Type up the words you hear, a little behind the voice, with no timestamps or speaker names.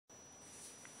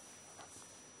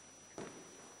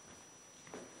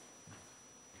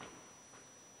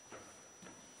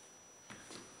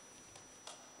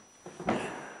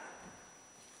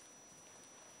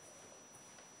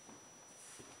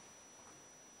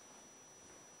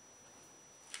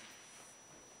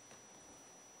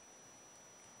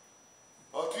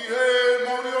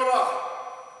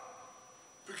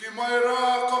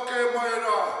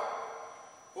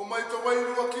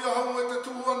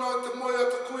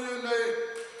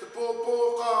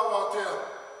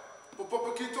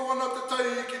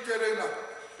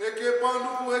ke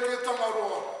panuku, he ke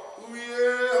tangaroa. Ui e,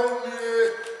 haumi e,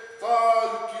 tā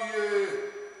uki e,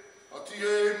 ati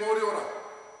e mori ora.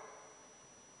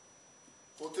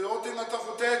 Ko te otenga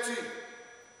tako tēti,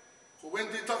 ko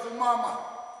wendi tako mama,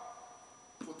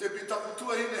 ko tepi tako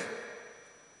tuahine,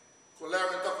 ko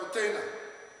Larry tako tēna.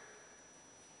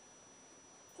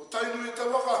 Ko tainu i te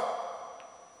waka,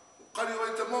 ko kariwa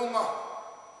i te maunga,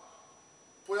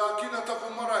 po ia kina tako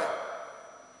marae,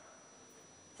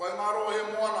 whai ngaro he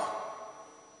moana.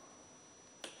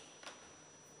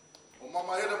 O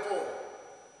mama here po,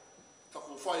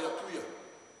 tako whai a kuia.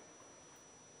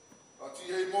 Ati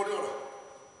hei mori ora.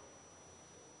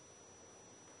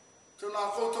 Tēnā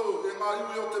koutou e ngā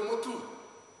iwi o te motu,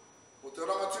 o te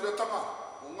rangatiratanga,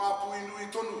 o ngā pui nui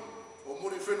tonu, o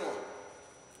mori whenua.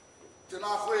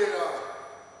 Tēnā koe a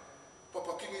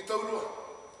Papa Kingi Taurua.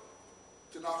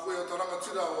 Tēnā koe o te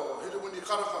rangatira o Hiriwini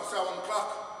Karaka, Sawan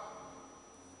Clark.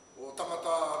 O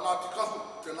tangata Ngāti Kahu,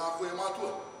 tēnā koe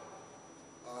mātua.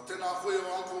 Tēnā koe o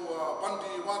Anko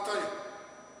Bandi Wātai,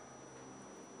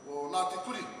 o Ngāti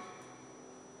Kuri.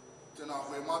 Tēnā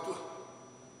koe mātua.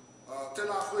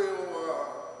 Tēnā koe o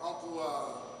Anko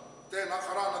Tēnā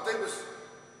Karana Davis.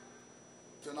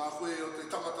 Tēnā koe o te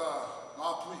tangata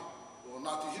Ngāpui, o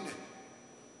Ngāti Hine.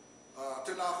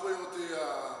 Tēnā koe o te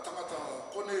tangata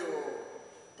kone o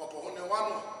Papa Hone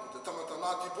Wano, o te tangata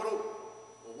Ngāti Poro,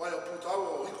 o Waia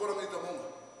Pūtaua, o Hikorangi te Monga,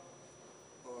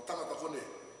 o tangata kone,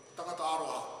 tangata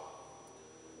aroha.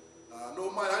 No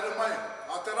mai, haere mai,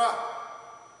 a te rā,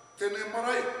 tēnei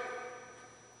marae,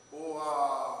 o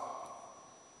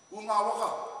Unga Waka,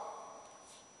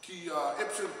 ki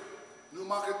Epsom,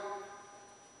 Newmarket,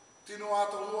 tino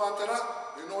ata hua a te rā,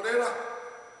 e no reira,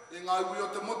 e ngā iwi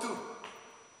o te motu.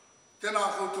 Tēnā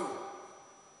koutou,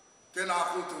 tēnā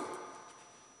koutou,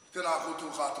 tēnā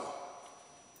koutou katoa.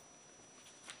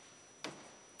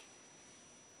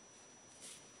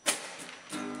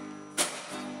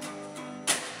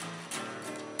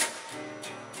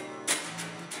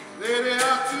 Rere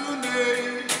atu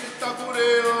nei, tapu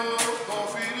reo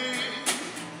kōwhiri,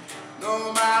 no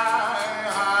mai,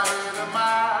 haere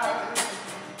mai.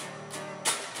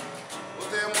 O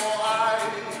te mo ai,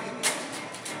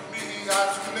 mihi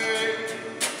atu nei,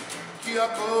 kia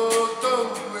koutou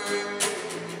e.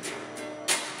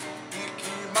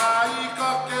 Iki mai,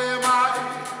 kake mai,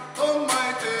 o mai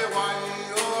te wai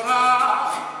ora,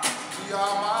 kia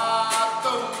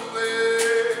mātou e.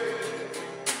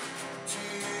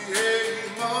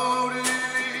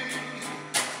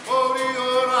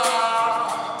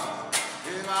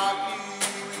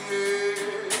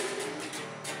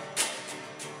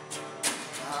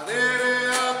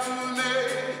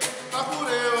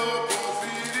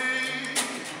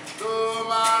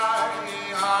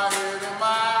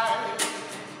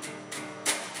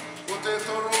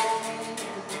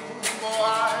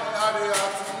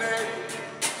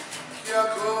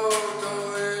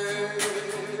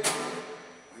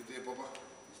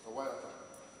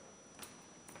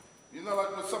 You know,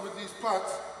 like with some of these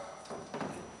parts,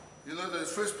 you know, the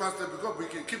first parts that we got, we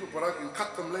can keep it, but I can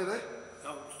cut them later.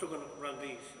 I'm still going to run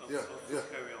these. I'll Yeah.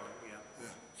 carry on, yeah.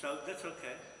 So that's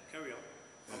okay. Carry on.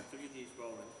 I'll leave these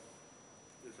rolling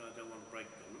because I don't want to break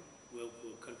them. We'll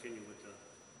continue with the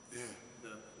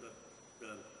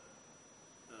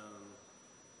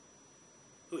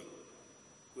hui.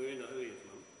 We're in the hui at the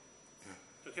moment. Yeah.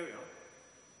 So carry on.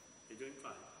 You're doing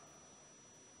fine.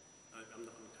 I'm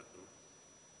not going to cut them.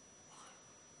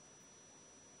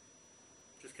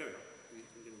 Just carry on. You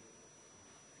can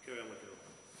carry on with your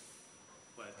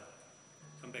whatever.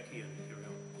 Come back here and carry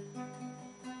on.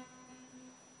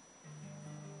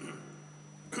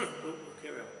 We'll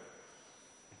carry on.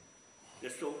 They're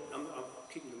still, I'm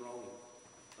keeping them rolling.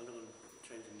 I'm not going to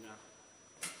change them now.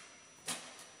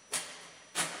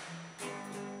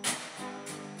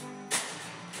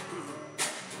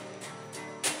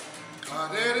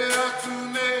 Karere atu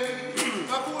nei,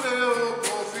 tapu reo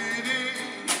kōwhiri,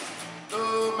 tō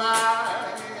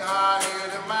mai,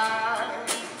 haere mai.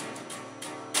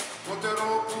 Ko te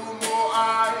roku mo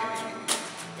ai,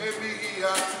 e mihi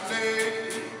atu nei,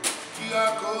 kia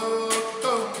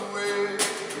koutou e.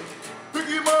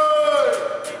 Piki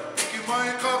mai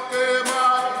kake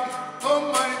mai, o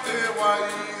mai te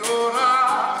wai ora,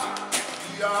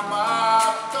 kia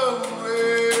mātou e.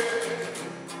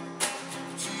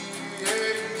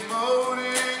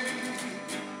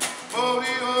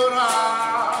 Mori ora,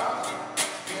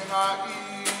 e ngā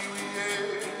iwi e.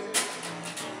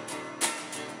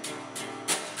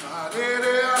 Ka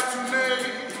rere atu nei,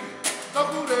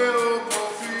 tapu reo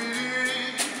kōwhiri,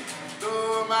 tō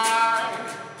mai,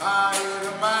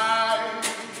 haere mai.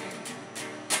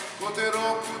 Ko te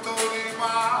roku tori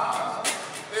mai,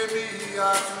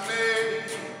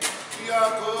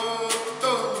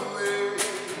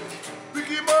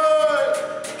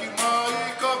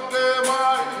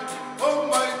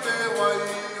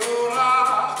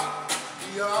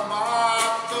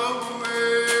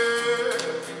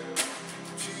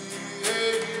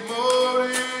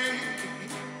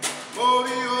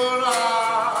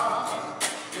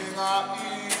 ngā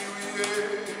iwi e,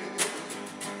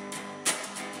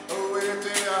 au e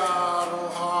te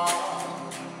aroha,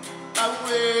 au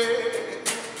e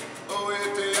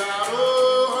te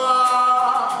aroha,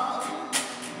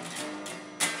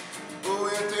 au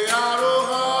e te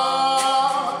aroha,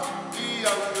 i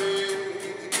au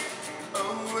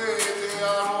e te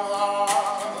aroha,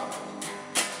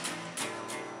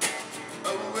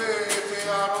 au e te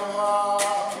aroha,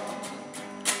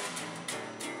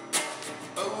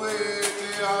 au e te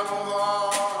aroha.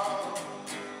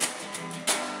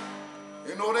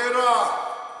 E no reira,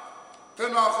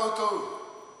 tēnā koutou,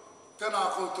 kia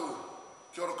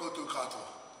ora koutou katoa.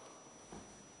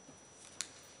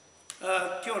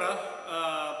 Kia ora.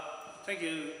 Thank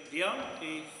you, Dion.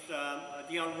 He's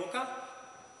Dion Walker,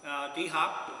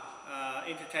 D-Harp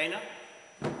entertainer,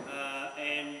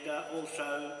 and also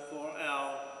for our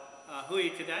hui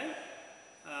today.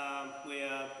 We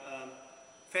are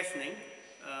fashioning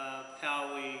how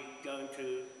we're going to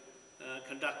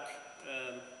conduct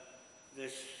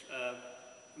this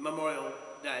Memorial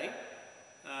Day.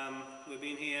 We've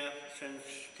been here since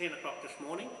 10 o'clock this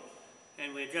morning,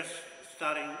 and we're just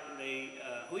starting the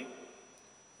hui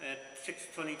at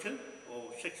 6:22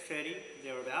 or 6:30,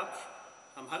 thereabouts.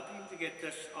 I'm hoping to get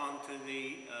this onto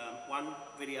the one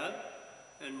video,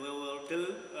 and we will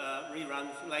do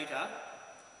reruns later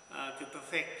to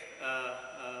perfect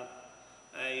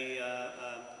a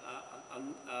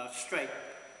straight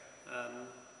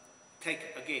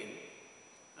take again.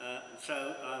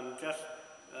 So I'm just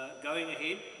going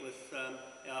ahead with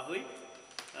our hui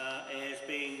as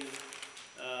being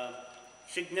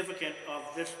significant of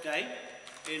this day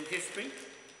in history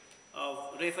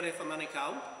of Rewharewha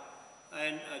Manukau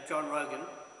and John Rogan,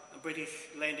 a British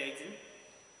land agent,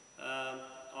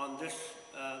 on this,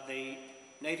 the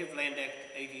Native Land Act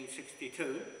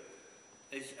 1862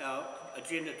 is our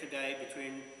agenda today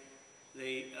between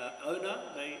the owner,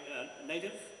 the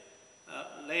native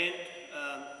land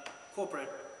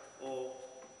corporate or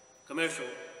commercial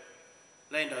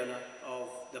landowner of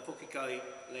the Pukekohe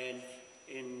land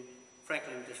in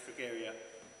Franklin district area,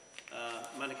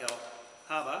 Manukau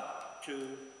Harbour,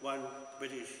 to one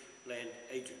British land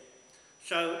agent.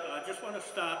 So I just want to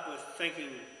start with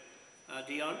thanking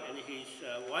Dion and his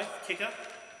wife, Tika,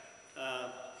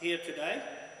 here today.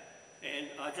 And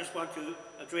I just want to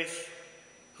address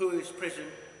who is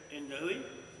present in the hui.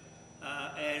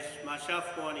 As myself,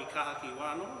 Moani Kahaki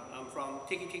Wano, I'm from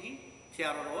Tiki Tiki, Te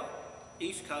Araroa,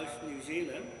 East Coast, New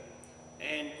Zealand,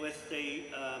 and with the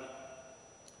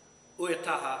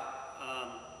Uetaha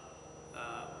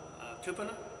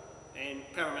Tupuna and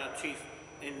Paramount Chief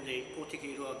in the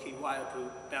Potikirua ki Waiapu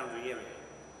boundary area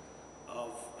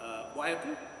of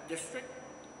Waiapu district,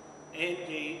 and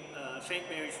the St.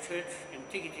 Mary's Church in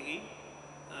Tiki Tiki,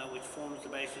 which forms the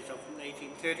basis of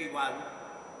 1831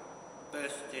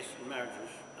 births, deaths and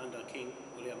marriages under King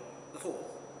William IV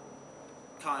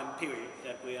time period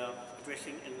that we are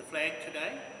addressing in the flag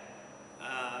today.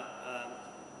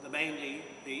 Mainly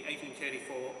the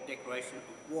 1834 Declaration of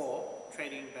War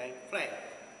Trading Bank flag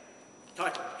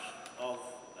titles of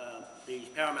these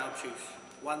paramount chiefs,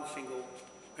 one single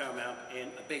paramount in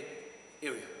a big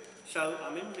area. So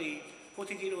I'm in the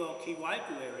Potikirua ki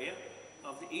Waiapu area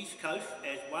of the East Coast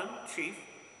as one chief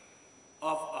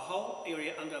of a whole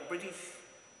area under British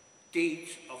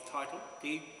deeds of title,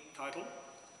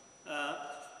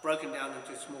 broken down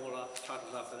into smaller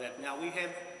titles after that. Now we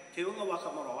have Te Unga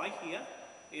Waka Marae here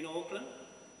in Auckland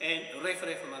and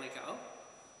Rewharewha Manukau,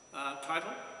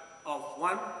 title of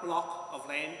one block of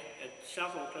land at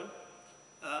South Auckland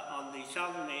on the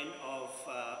southern end of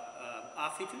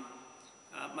Awhitu,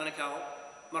 Manukau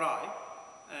Marae,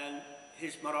 and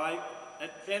his marae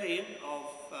at that end of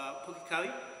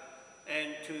Pukekohe,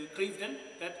 and to Clevedon,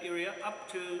 that area, up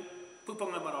to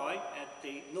Puponga Marae at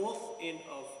the north end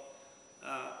of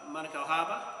Manukau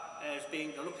Harbour as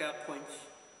being the lookout points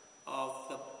of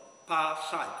the Pa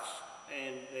sites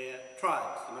and their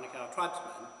tribes, the Manukau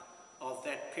tribesmen of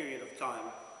that period of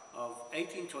time of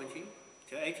 1820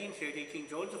 to 1830, King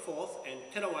George IV and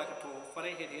Te Rawakato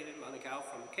Wharehere Manukau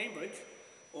from Cambridge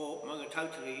or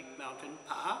Maungatautari Mountain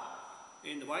Pa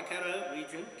in the Waikato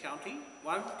region, county,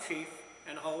 one chief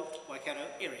and whole Waikato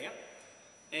area,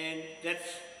 and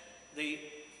that's the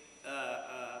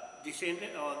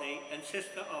descendant or the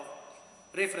ancestor of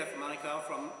Rewharewha Manukau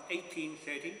from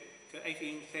 1830 to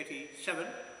 1837,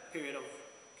 period of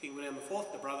King William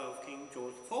IV, the brother of King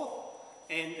George IV,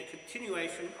 and the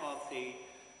continuation of the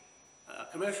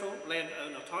commercial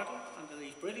landowner title under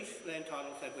these British land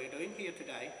titles that we're doing here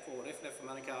today for Rewharewha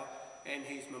Manukau and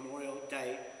his Memorial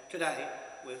Day today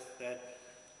with that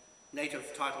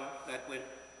native title that went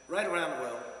right around the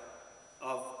world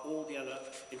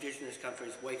Indigenous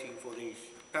countries waiting for these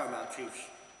paramount chiefs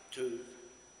to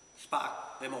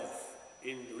spark them off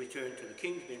in the return to the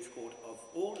King's Bench Court of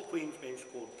all the Queen's Bench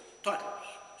Court titles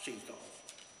seized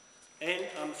on. And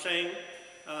I'm saying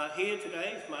here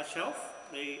today is myself,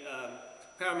 the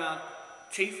paramount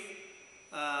chief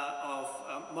of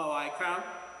Moai Crown,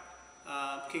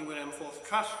 King William IV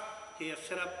Trust, here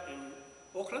set up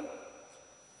in Auckland,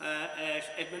 as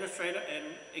administrator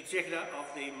and executor of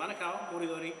the Manukau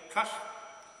Moriori Trust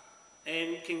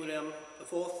and King William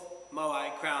IV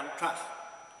Moai Crown Trust,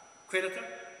 creditor,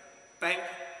 bank,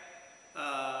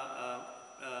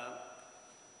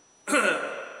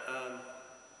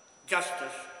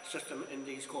 justice system in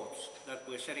these courts that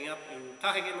we're setting up in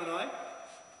Tahike Marae,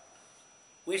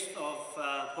 west of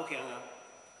Hokianga,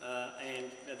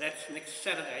 and that's next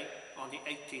Saturday on the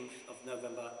 18th of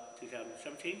November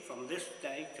 2017. From this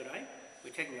day today, we're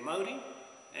taking the Māori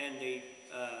and the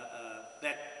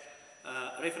that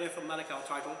Rewharewha Manukau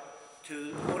title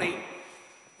to Hori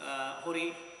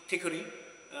Tikuri,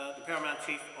 the paramount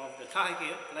chief of the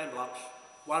Tahike land blocks,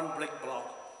 one big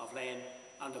block of land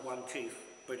under one chief,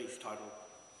 British title,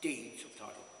 deeds of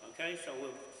title. Okay, so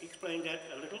we'll explain that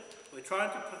a little. We're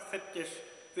trying to fit this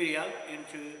video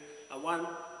into a one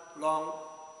long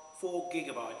 4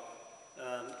 gigabyte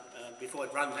before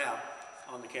it runs out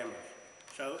on the cameras.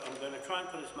 So I'm going to try and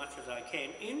put as much as I can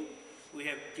in. We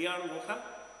have Dion Walker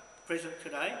present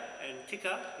today, and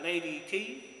Tika, Lady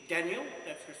T, Daniel,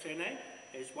 that's her surname,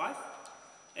 his wife.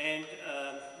 And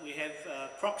we have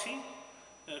proxy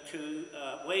to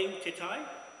Wayne Tetai,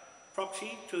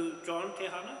 proxy to John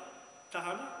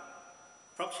Tahana,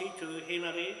 proxy to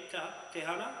Henare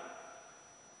Tehana,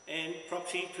 and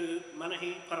proxy to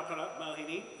Manahi Parapara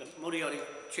Mauhini, the Moriori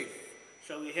chief.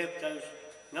 So we have those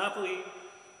Ngāpui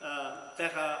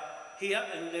that are here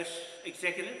in this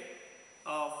executive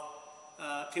of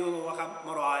Te Waka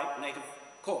Marae Native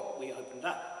Court we opened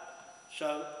up.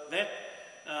 So that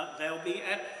they'll be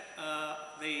at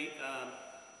the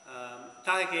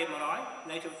Tahike Marae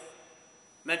Native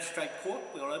Magistrate Court.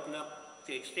 We'll open up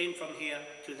the extend from here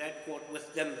to that court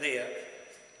with them there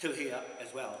to here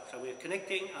as well. So we're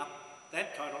connecting up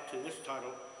that title to this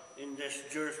title in this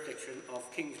jurisdiction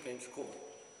of King's Bench Court,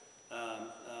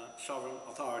 sovereign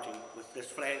authority, with this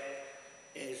flag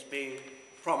as being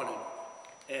prominent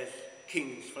as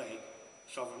King's flag,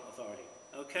 sovereign authority.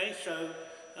 Okay, so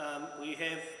we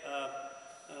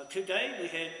have today we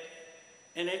had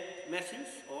Annette Matthews,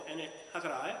 or Annette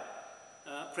Hakarai,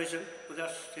 present with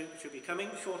us to be coming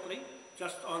shortly,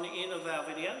 just on the end of our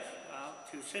videos,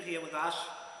 to sit here with us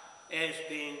as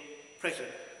being present.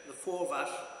 The four of us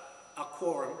are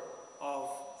quorum of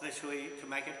this hui to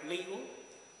make it legal,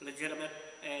 legitimate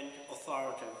and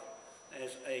authoritative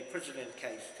as a precedent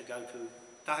case to go to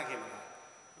Tahike Marae.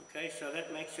 Okay, so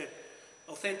that makes it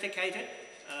authenticated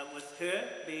with her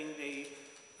being the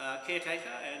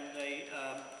caretaker and the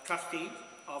trustee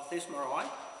of this marae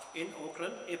in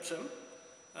Auckland, Epsom,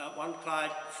 1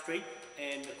 Clyde Street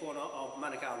and the corner of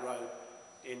Manukau Road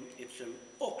in Epsom,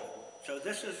 Auckland. So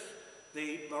this is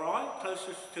the marae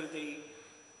closest to the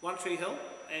One Tree Hill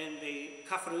and the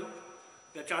Kawharu,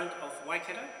 the joint of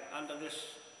Waikato, under this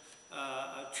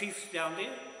chiefs down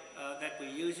there that we're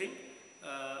using.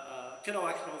 Tino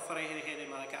Waikato Wharehere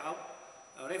Manukau,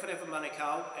 Rewharewha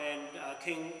Manukau, and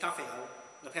King Tawhio,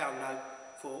 the pound note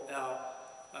for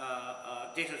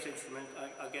our debtors instrument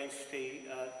against the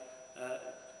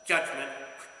judgment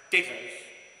debtors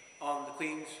on the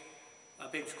Queen's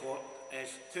Bench Court as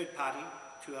third party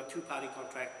to a two-party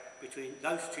contract between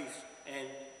those chiefs and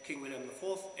King William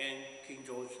IV and King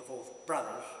George IV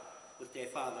brothers, with their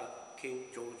father King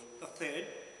George III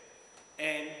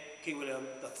and King William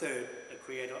III, the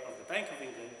creator of the Bank of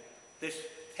England. This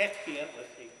hat here with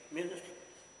the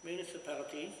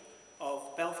municipalities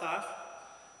of Belfast,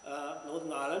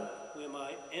 Northern Ireland, where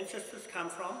my ancestors come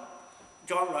from.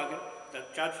 John Rogan, the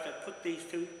judge that put these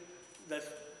two, this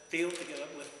deal together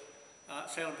with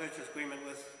sale and purchase agreement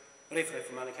with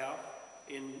Rewharewha Manukau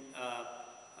in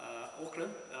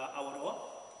Auckland, Awaroa,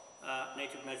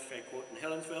 Native Magistrate Court in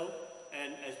Helensville,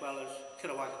 and as well as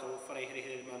Tino Waikato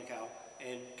Wharehere Manukau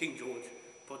and King George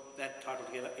put that title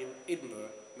together in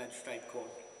Edinburgh Magistrate Court.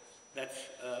 That's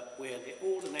where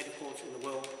all the native courts in the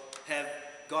world have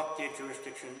got their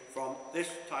jurisdiction from this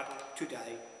title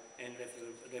today, and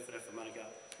Rewharewha Manukau.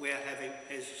 We're having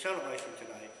his celebration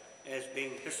today as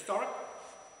being historic,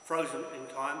 frozen in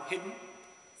time, hidden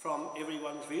from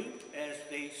everyone's view, as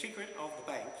the secret of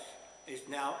the banks is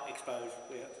now exposed.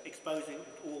 We're exposing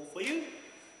it all for you,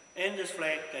 and this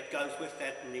flag that goes with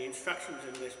that in the instructions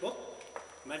in this book,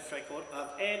 Magistrate Court.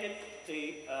 I've added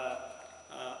the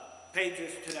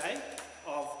pages today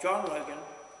of John Rogan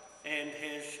and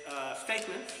his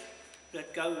statements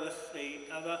that go with the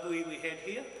other hui we had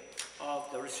here, of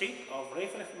the receipt of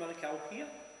Rewharewha Manukau here,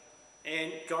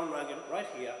 and John Rogan right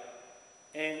here,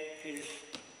 and his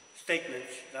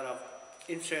statements that I've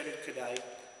inserted today,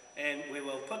 and we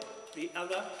will put the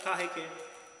other taheke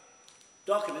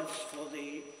documents for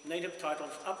the native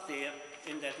titles up there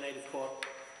in that native court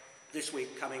this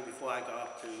week coming before I go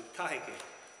up to taheke.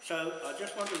 So I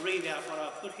just want to read out what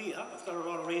I've put here. I've got a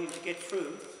lot of reading to get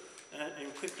through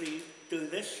and quickly do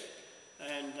this,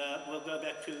 and we'll go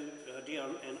back to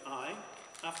Dion and I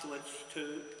afterwards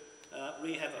to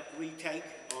have a retake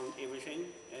on everything,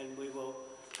 and we will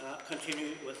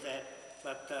continue with that.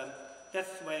 But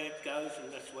that's the way it goes,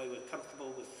 and that's the way we're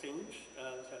comfortable with things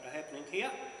that are happening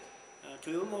here.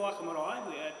 Te Umuaka Marae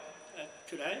we're at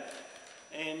today,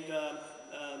 and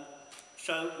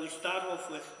so we start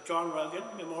off with John Rogan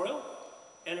Memorial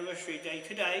Anniversary Day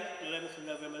today, 11th of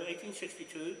November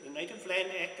 1862. The Native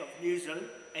Land Act of New Zealand,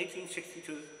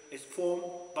 1862, is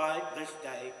formed by this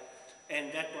day,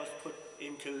 and that was put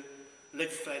into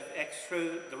legislative acts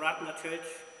through the Ratana Church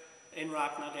in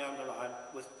Ratana down the line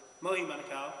with Mohi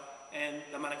Manukau and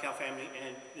the Manukau family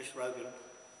and this Rogan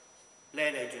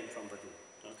land agent from Britain.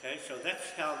 Okay, so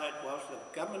that's how that was.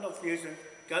 The government of New Zealand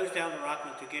goes down to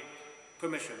Ratana to get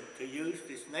permission to use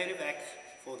these native acts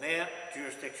for their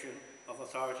jurisdiction of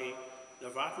authority. The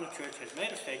Ratana Church has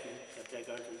made a statement that they're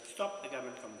going to stop the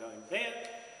government from going there,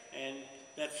 and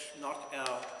that's not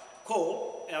our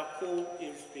call. Our call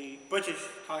is the British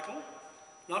title,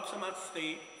 not so much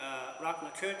the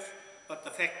Ratana Church, but the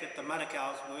fact that the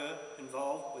Manukau's were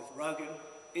involved with Rogan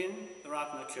in the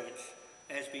Ratana Church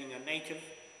as being a native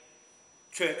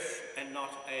church and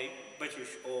not a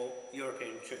British or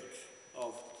European church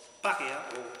of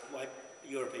Pakeha or white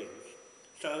Europeans.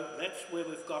 So that's where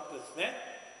we've got with that.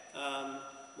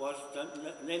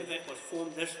 The Native Act was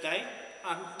formed this day,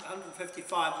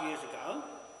 155 years ago.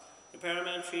 The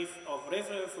Paramount Chief of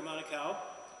Rewharewha Manukau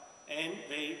and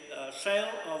the sale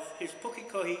of his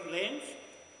Pukikohi lands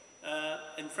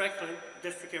in Franklin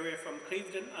district area from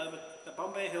Clevedon over the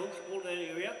Bombay Hills, all that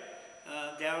area,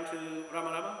 down to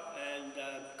Ramarama and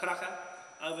Karaka,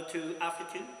 over to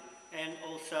Awhitu, and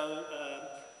also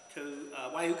to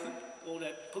Waiuku. All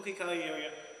that Pukikohi area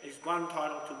is one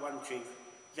title to one chief.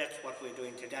 That's what we're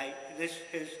doing today. This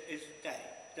is his day.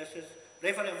 This is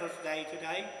Rewharewha's day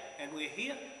today, and we're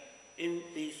here in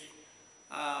this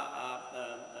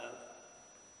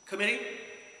committee,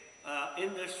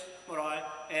 in this marae,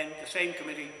 and the same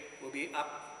committee will be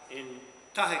up in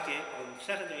Taheke on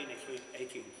Saturday next week,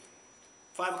 18th.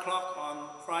 5 o'clock on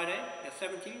Friday, the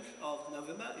 17th of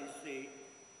November, is the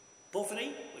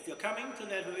Pōwhiri. If you're coming to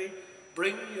that hui,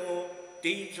 bring your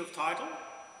deeds of title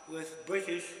with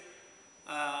British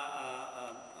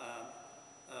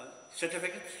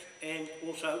certificates and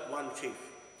also one chief.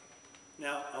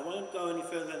 Now, I won't go any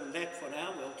further than that for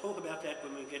now. We'll talk about that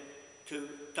when we get to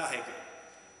Taheke.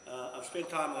 I've spent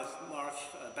time with Morris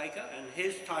Baker, and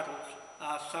his titles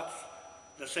are such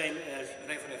the same as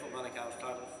Rewharewha Manukau's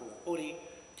title for Ori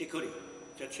Te Kuri,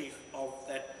 the chief of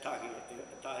that Taheke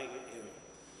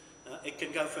area. It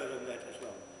can go further than that as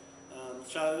well.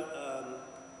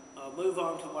 I'll move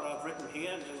on to what I've written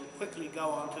here and then quickly go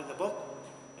on to the book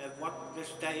of what this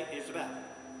day is about.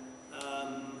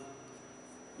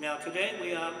 Now today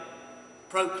we are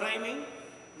proclaiming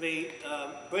the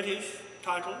British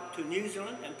title to New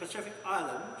Zealand and Pacific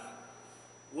Islands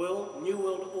New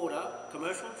World Order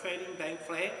Commercial Trading Bank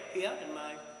flag here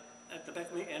at the back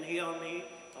of me, and here on the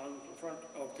front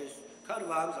of this coat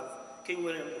of arms of King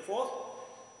William IV,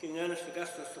 King Ernest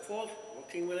Augustus IV, or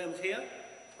King William's here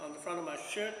on the front of my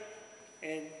shirt,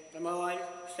 and the Moai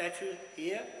statue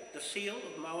here, the seal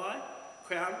of Moai,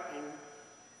 crown in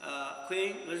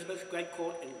Queen Elizabeth's Great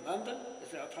Court in London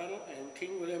is our title, and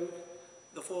King William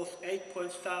IV's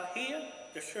 8-point star here,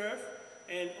 the sheriff,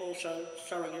 and also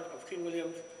surrogate of King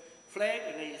William's flag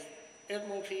and his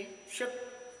Admiralty ship,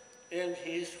 and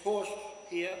his horse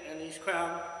here, and his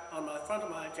crown on the front of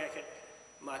my jacket,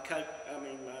 my coat,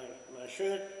 my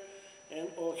shirt, and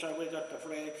also we got the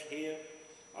flags here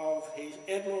of his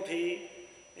Admiralty,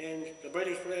 and the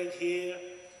British flag here,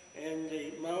 and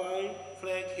the Moai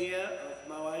flag here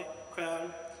of Moai,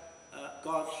 crown,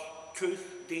 God's truth,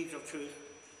 deeds of truth,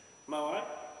 Moai,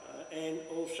 and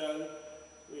also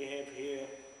we have here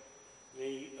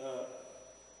the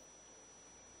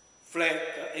flag,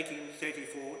 the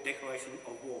 1834 Declaration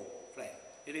of War flag.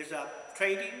 It is a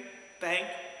trading, bank,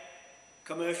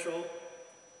 commercial,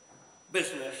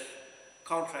 business,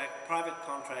 contract, private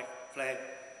contract flag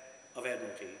of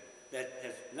Admiralty that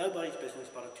has nobody's business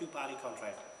but a two-party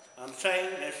contract I'm saying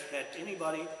this, that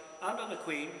anybody under the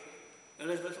Queen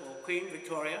Elizabeth or Queen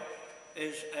Victoria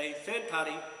is a third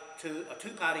party to a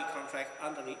two-party contract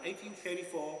under the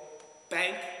 1834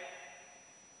 Bank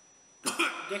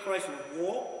Declaration of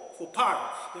War for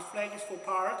pirates. This flag is for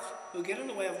pirates who get in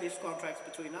the way of these contracts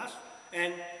between us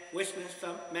and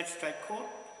Westminster Magistrate Court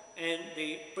and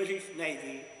the British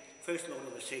Navy First Lord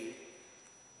of the Sea,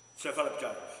 Sir Philip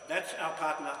Jones. That's our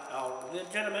partner, our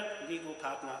legitimate legal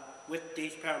partner with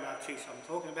these paramount chiefs I'm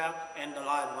talking about, and the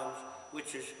live ones,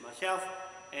 which is myself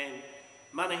and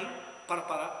Manahi,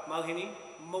 Parapara, Mauhini,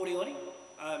 Moriori,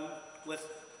 with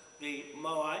the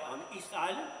Moai on East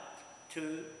Island,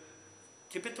 to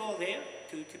Te Pito there,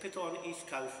 to Te Pito on the East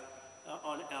Coast,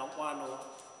 on our wānoa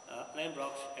land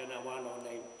blocks and our wānoa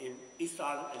name in East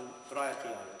Island and Raiate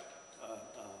Island.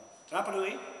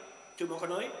 Rapanui to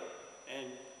Mokanui,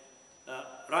 and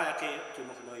Raiate to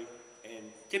Mokanui,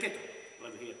 and Te Pito,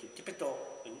 over here to Te Pito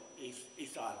in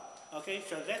East Island. Okay,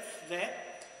 so that's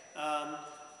that.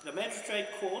 The magistrate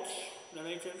courts, the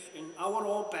natives in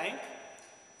Awaroa Bank,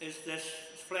 is this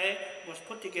flag was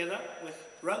put together with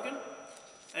Rogan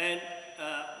and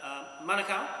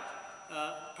Manukau,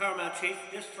 Paramount Chief.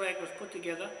 This flag was put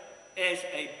together as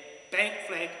a bank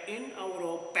flag in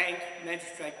Awaroa Bank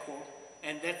Magistrate Court,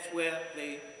 and that's where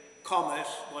the commerce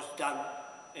was done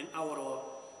in Awaroa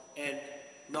and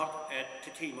not at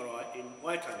Te Tii Marae in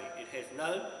Waitangi. It has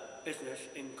no business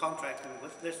in contracting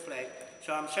with this flag.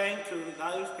 So I'm saying to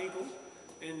those people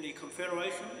in the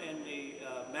Confederation and the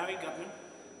Maori government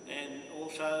and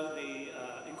also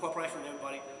the incorporation of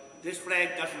everybody, this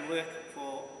flag doesn't work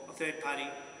for a third party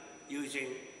using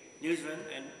New Zealand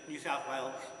and New South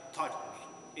Wales titles.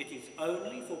 It is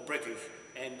only for British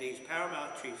and these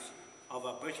paramount chiefs of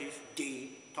a British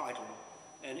D title.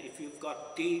 And if you've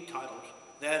got D titles,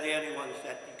 they're the only ones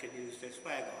that you can use this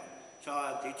flag on. So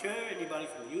I deter anybody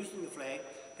from using the flag,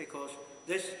 because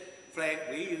this flag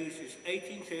we use is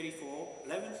 1834,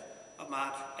 11th of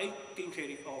March,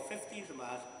 1834, 15th of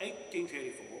March,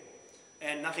 1834,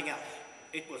 and nothing else.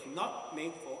 It was not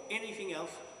meant for anything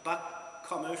else but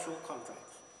commercial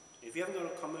contracts. If you haven't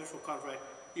got a commercial contract,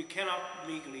 you cannot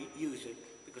legally use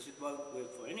it, because it won't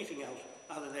work for anything else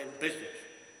other than business.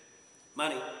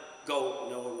 Money, gold,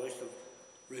 and all the rest of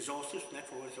resources,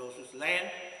 natural resources,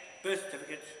 land, birth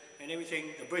certificates, and everything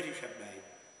the British have made,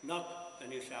 not the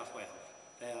New South Wales.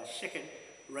 They are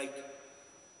second-rate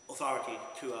authority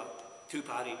to a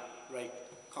two-party rate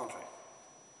contract,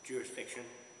 jurisdiction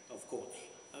of courts.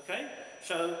 Okay?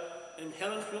 So in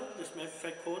Helensville, this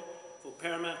magistrate court for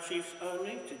paramount chiefs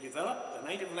only to develop the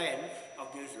native lands of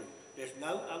New Zealand. There's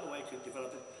no other way to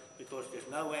develop it, because there's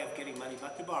no way of getting money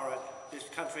but to borrow it. This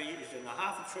country is in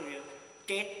 $500 billion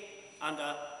debt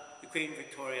under the Queen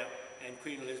Victoria and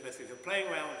Queen Elizabeth. If you're playing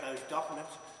around with those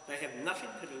documents, they have nothing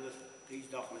to do with these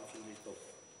documents in these books.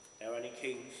 They're only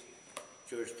King's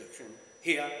jurisdiction.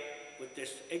 Here, with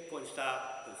this 8-point star,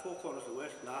 the four corners of the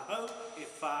west, Naho,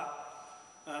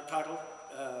 Ifa, title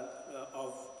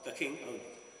of the King only.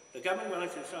 The government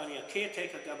Wellington is only a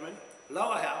caretaker government,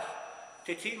 lower house,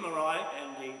 Te Tii Marae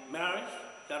and the Maoris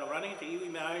that are running, the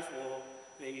iwi Maoris or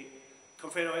the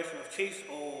Confederation of Chiefs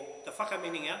or the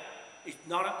Whakamininga, is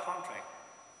not a contract.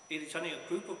 It is only a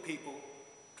group of people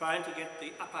trying to get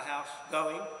the upper house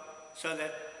going so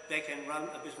that they can run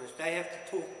a business. They have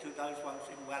to talk to those ones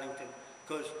in Wellington,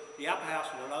 because the upper house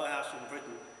and the lower house in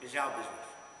Britain is our business.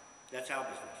 That's our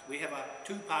business. We have a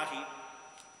two-party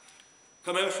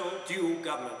commercial dual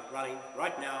government running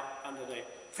right now under the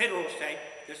federal state.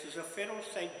 This is a federal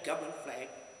state government flag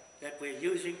that we're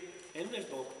using in this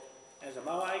book as a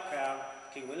Moai Crown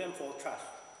King William IV Trust,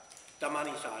 the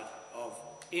money side of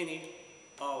any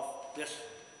of this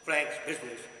flag's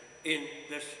business in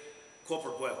this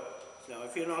corporate world. Now,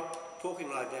 if you're not talking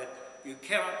like that, you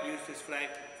cannot use this flag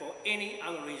for any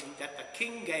other reason that the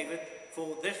King gave it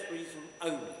for this reason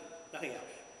only, nothing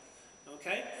else.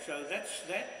 Okay, so that's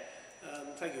that.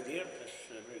 Thank you, dear.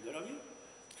 That's very good of you.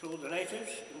 To the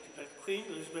natives, Queen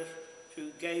Elizabeth, who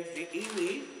gave the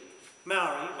iwi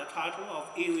Maori the title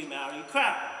of iwi Maori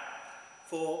Crown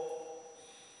for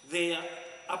their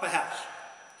upper house.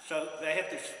 So they have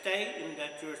to stay in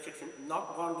that jurisdiction,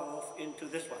 not wander off into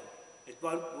this one. It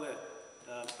won't work.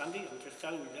 Bundy, I'm just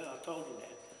telling you that, I told you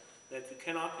that you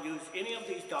cannot use any of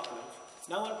these documents.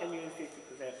 No one can use these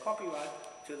because they have copyright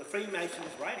to the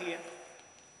Freemasons right here.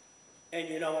 And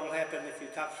you know what will happen if you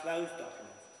touch those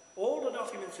documents. All the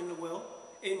documents in the world,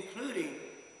 including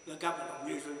the government of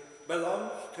New Zealand,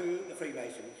 belongs to the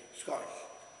Freemasons, Scottish,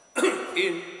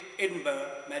 in Edinburgh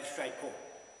Magistrate Court,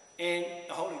 and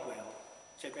the Holy Grail,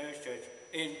 St Mary's Church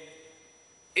in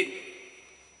Edinburgh.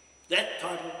 That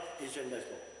title is in this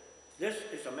book. This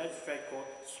is a magistrate court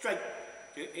straight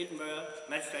to Edinburgh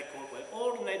Magistrate Court, where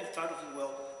all the native titles in the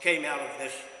world came out of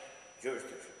this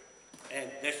jurisdiction.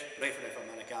 And this Rewharewha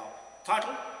Manukau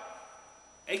title,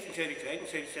 1830 to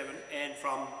 1837, and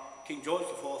from King George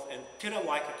IV and Tira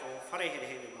Waikato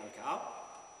Wharehere Manukau,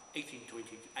 1820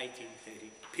 to 1830,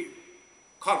 period.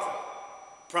 Contract,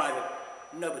 private,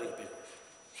 nobody's business.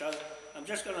 So I'm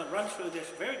just going to run through this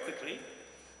very quickly,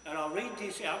 and I'll read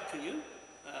these out to you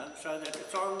so that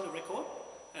it's on the record,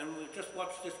 and we'll just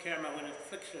watch this camera when it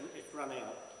flicks and it's run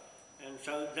out. And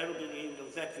so that'll be the end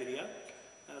of that video.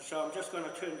 So I'm just going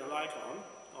to turn the light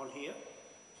on here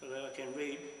so that I can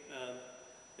read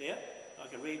there. I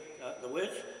can read the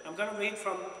words. I'm going to read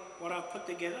from what I've put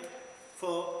together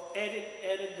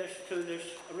added this to this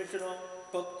original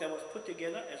book that was put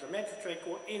together as a magistrate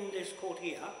court in this court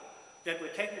here that we're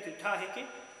taking to Taheke,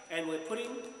 and we're putting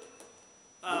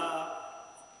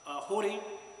Hori,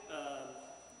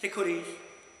 Te Kuri's,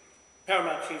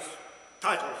 Paramount Chief's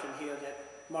titles in here that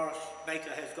Morris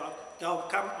Baker has got. They'll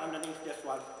come underneath this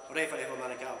one, Rewharewha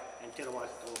Manukau and Tira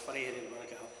Waikato Wharehere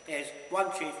Manukau, as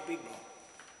one chief, big block.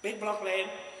 Big block land,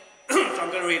 so I'm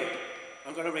going to read it.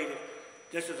 I'm going to read it.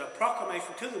 This is a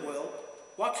proclamation to the world,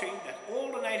 watching that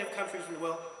all the native countries in the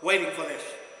world waiting for this.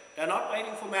 They're not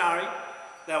waiting for Maori,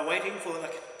 they're waiting for the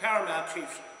paramount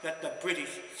chiefs that the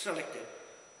British selected.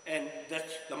 And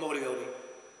that's the Moriori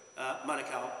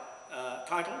Manukau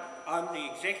title. I'm the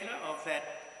executor of that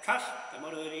trust, the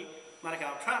Moriori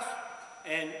Manukau Trust,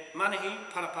 and Manahi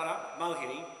Parapara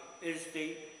Mauhiri is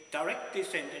the direct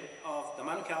descendant of the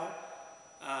Manukau,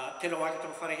 Tira Waikato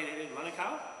Wharehere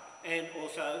Manukau, and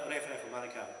also Rewharewha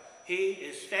Manukau. He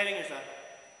is standing as a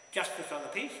Justice of the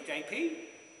Peace, JP,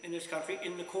 in this country,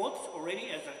 in the courts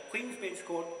already as a Queen's Bench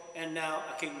Court and now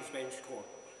a King's Bench Court.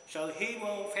 So he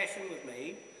will fashion with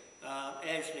me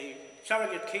as the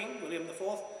surrogate King William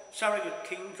IV, surrogate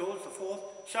King George IV,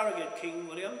 surrogate King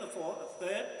William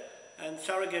III, and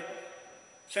surrogate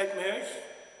St. Mary's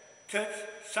Church,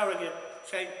 surrogate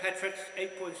St. Patrick's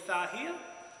 8-point star here,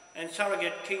 and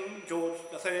surrogate King George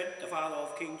III, the father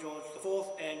of King George IV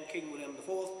and King William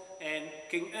IV and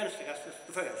King Ernest Augustus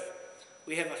I.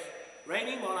 We have a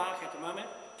reigning monarch at the moment,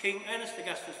 King Ernest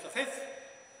Augustus V,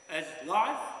 as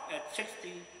live at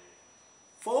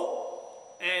 64,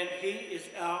 and he is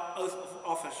our oath of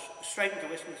office straight into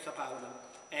Westminster Parliament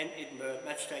and Edinburgh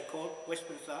Magistrate Court,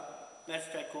 Westminster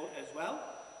Magistrate Court as well.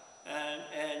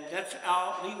 And that's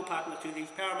our legal partner to these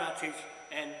paramount chiefs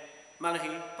and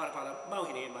Manahi Parapara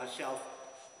Mauhiri and myself,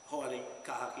 Hoani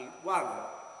Kahaki Wano,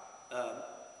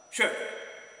 Sheriff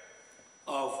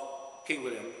of King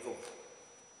William IV.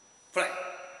 Flag,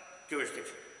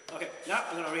 jurisdiction. Okay, now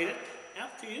I'm going to read it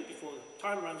out to you before the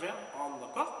time runs out on the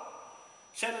clock.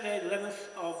 Saturday 11th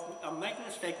of, I'm making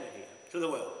a statement here to the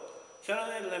world.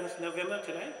 Saturday 11th November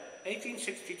today,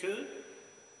 1862,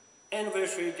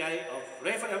 anniversary day of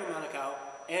Rewharewha Manukau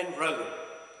and Rogan.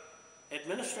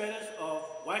 Administrators of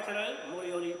Waikato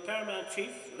Moriori Paramount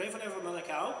Chief Rewharewha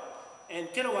Manukau and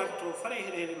Tira Waikato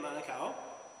Wharehere Manukau,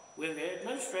 with their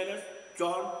administrators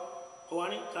John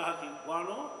Hoani Kahaki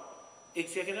Wano,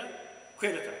 Executor,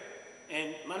 Creditor,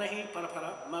 and Manahi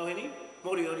Parapara Mauhiri,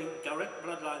 Moriori Direct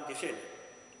Bloodline Descendant.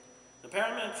 The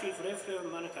Paramount Chief Rewharewha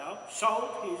Manukau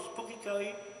sold his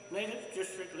Pukekoi Native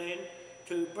District land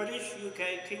to British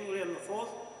UK King William IV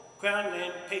Crown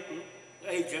Land Patent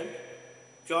Agent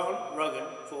John Rogan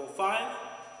for £5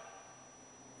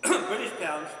 British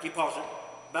pounds deposit,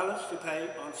 balance to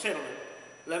pay on settlement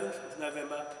 11th of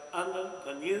November under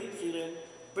the New Zealand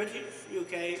British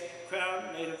UK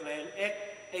Crown Native Land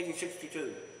Act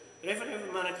 1862. Rewharewha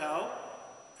Manukau,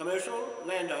 commercial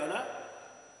landowner,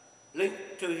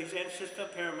 linked to his ancestor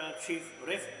Paramount Chief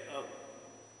Rewharewha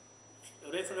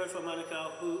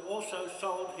Manukau, who also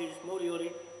sold his Moriori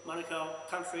Manukau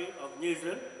country of New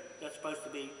Zealand, that's supposed to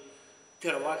be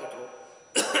Tira Waikato,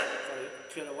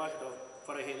 Tira Waikato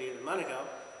Wharehere Manukau,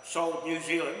 sold New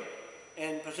Zealand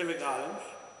and Pacific Islands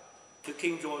to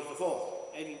King George IV,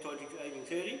 1820 to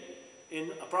 1830,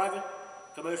 in a private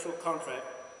commercial contract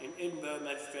in Edinburgh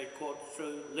Magistrate Court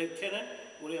through Lieutenant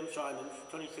William Simons,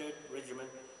 23rd Regiment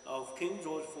of King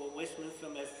George IV Westminster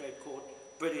Magistrate Court,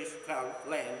 British Crown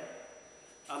Land.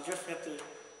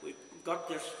 We got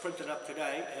this printed up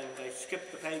today and they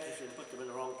skipped the pages and put them in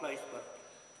the wrong place, but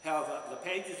however, the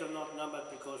pages are not numbered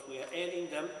because we are adding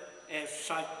them as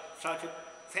cited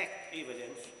fact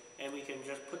evidence, and we can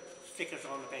just put stickers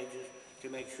on the pages to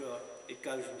make sure it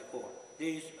goes into court.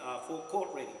 These are for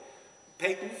court ready.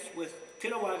 Patents with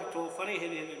Tira Waikato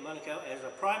Wharehere Manukau as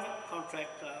a private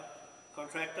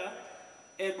contractor,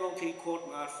 Admiralty Court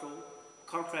Martial,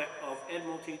 contract of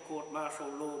Admiralty Court Martial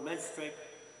Law Magistrate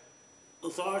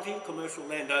authority commercial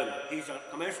landowner. He's a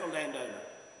commercial landowner.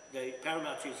 The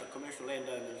paramount chiefs are commercial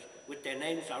landowners with their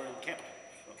names are in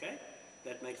capitals, okay?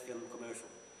 That makes them commercial.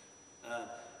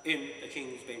 In the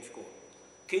King's Bench Court.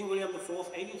 King William IV,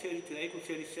 1830 to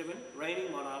 1837,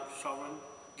 reigning monarch, sovereign,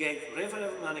 gave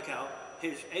Rewharewha Manukau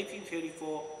his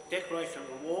 1834 declaration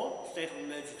of war, state of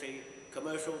emergency,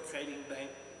 commercial, trading bank,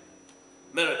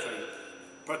 military,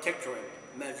 protectorate,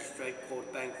 magistrate,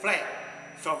 court, bank, flag,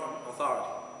 sovereign authority.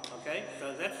 Okay,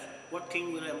 so that's what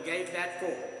King William gave that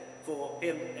for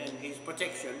him and his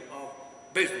protection of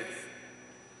business.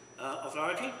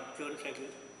 Authority, Jordan, thank you,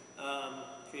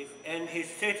 Chief, and his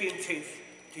 13 chiefs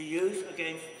to use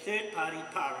against third-party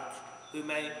pirates who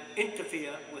may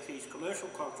interfere with his commercial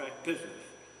contract business.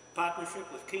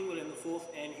 Partnership with King William IV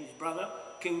and his brother,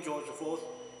 King George IV,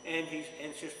 and his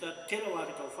ancestor, Te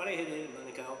Rawakato Wharehere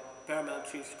Manukau, paramount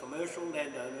chiefs, commercial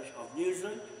landowners of New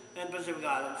Zealand and Pacific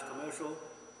Islands, commercial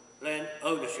land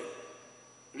ownership.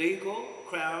 Legal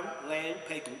Crown land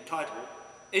patent title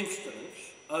instruments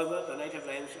over the native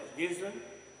lands of New Zealand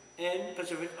and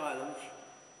Pacific Islands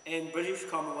and British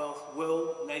Commonwealth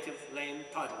World Native Land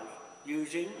titles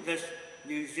using this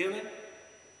New Zealand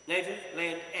Native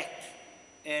Land Act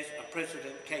as a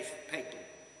precedent case patent.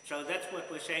 So that's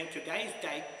what we're saying. Today's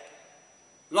date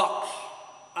locks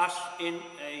us in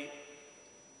a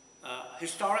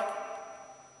historic,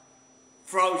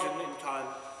 frozen in time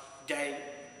day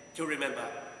to remember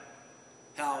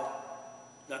how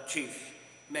the chiefs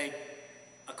made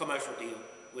a commercial deal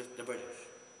with the British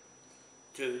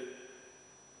to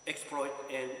exploit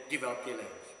and develop their lands.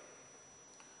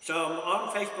 So I'm on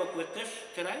Facebook with this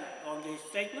today, on these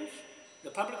statements. The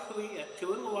public hui at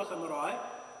Tuingawaka Marae,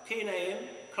 10 a.m,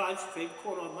 Clive Street,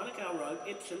 corner of Manukau Road,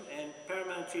 Epsom, and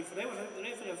Paramount Chief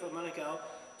Rewharewha Manukau,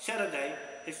 Saturday,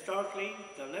 historically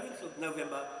the 11th of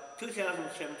November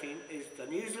 2017, is the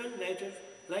New Zealand Native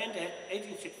Land Act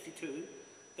 1862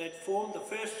 that formed the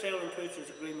first sale and purchase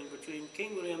agreement between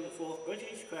King William IV,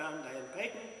 British Crown Land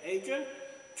Patent Agent,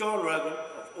 John Rogan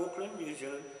of Auckland, New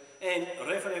Zealand, and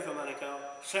Rewharewha Manukau,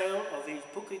 sale of his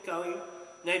Pukikaui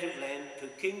native land to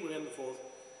King William IV,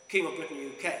 King of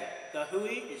Britain, UK. The hui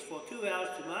is for 2 hours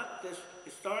to mark this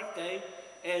historic day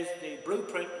as the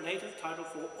blueprint native title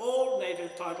for all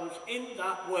native titles in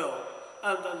the world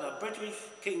under the British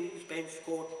King's Bench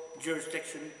Court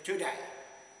jurisdiction today,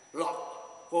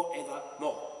 locked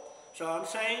forevermore. So I'm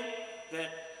saying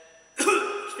that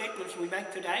statements we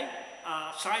make today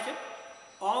are cited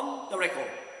on the record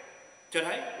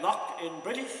today, locked in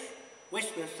British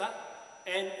Westminster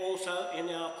and also in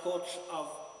our courts of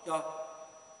the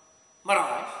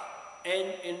marae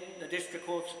and in the district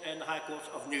courts and the high courts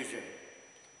of New Zealand.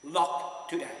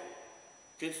 Locked today.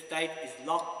 This date is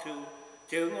locked to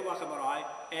Te Ungawaka Marae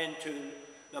and to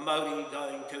the Māori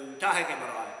going to Taheke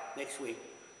Marae next week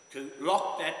to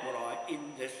lock that marae in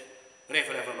this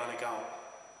Rewharewha Manukau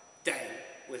day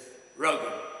with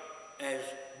Rogan as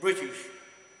British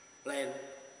land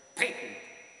patent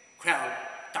crown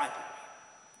titles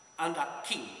under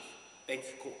King's Bench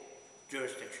Court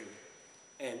jurisdiction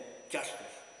and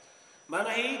justice.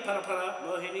 Manahi Parapara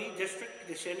Mohini District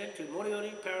descended to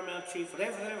Moriori Paramount Chief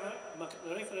Rewharewha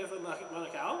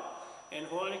Manukau and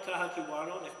Hoani Kahaki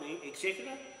Wano, that's me,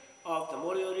 Executor of the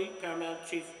Moriori Paramount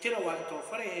Chief Te Rawakato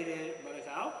Wharehere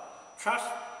Manukau,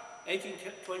 Trust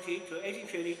 1820 to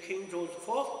 1830 King George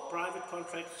IV, private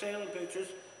contract sale and purchase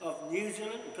of New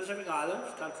Zealand and Pacific Islands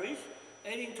countries,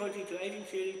 1820 to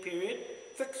 1830 period,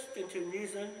 fixed into New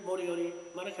Zealand, Moriori,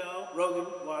 Manukau, Rogan,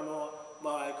 Wanoa,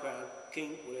 Maui Crown,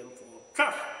 King William IV.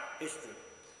 Trust history.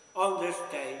 On this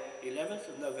day, 11th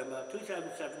of November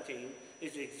 2017,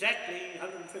 is exactly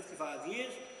 155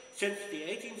 years since the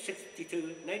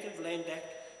 1862 Native Land Act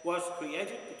was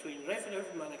created between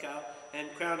Rewharewha Manukau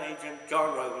and Crown Agent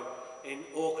John Rogan in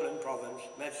Auckland Province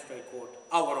Magistrate Court,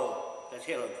 Awaroa, that's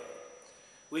Helen.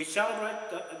 We celebrate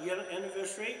the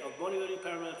anniversary of Moriori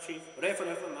Paramount Chief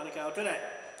Rewharewha Manukau today.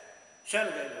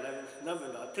 Saturday, 11th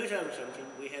November 2017,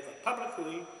 we have a public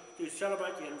hui to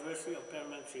celebrate the anniversary of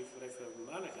Paramount Chief Rewharewha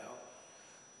Manukau.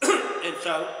 And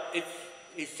so it's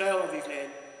his sale of his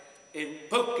land in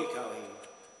Pukikaui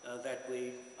that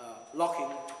we are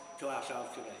locking to ourselves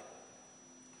today.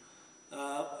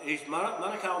 His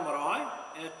Manukau Marae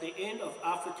at the end of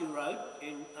Awhatu Road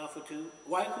in Awhatu,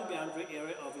 Waiku boundary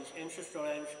area of his ancestral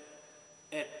lands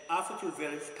at Awhatu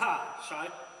Village Park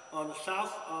site on the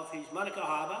south of his Manukau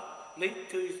Harbour, linked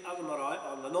to his other marae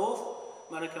on the north,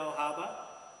 Manukau Harbour,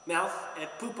 mouth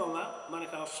at Puponga,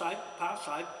 Manukau Park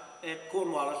site at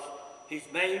Cornwallis, his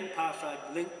main park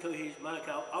site linked to his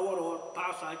Manukau Awaroa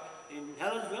park site in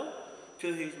Helensville,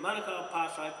 to his Manukau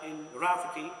park site in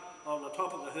Rafiti, on the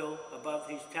top of the hill above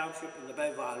his township in the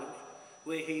Bay of Islands,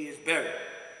 where he is buried.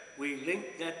 We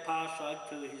link that pā site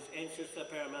to his ancestor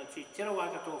Paramount Chief Te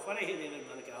Rawakato Wharehere in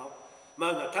Manukau,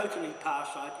 Maunga totally pā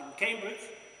site in Cambridge,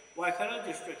 Waikato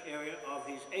district area of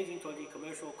his 1820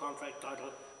 commercial contract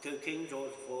title to King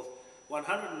George IV,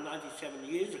 197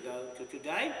 years ago to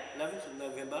today, 11th of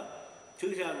November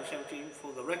 2017,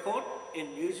 for the record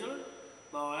in New Zealand,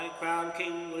 my Crown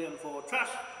King William IV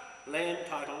Trust, land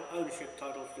title, ownership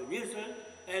titles to New Zealand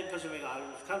and Pacific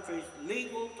Islands countries,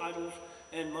 legal titles,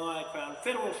 and my Crown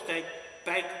Federal State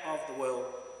Bank of the World,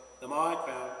 the my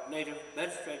Crown Native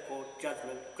Magistrate Court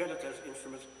Judgment Creditors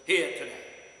Instruments here today.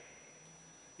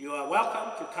 You are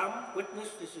welcome to come witness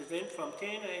this event from 10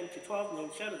 a.m. to 12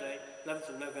 noon Saturday, 11th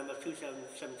of November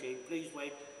 2017. Please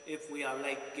wait if we are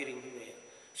late getting there.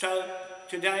 So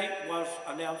today was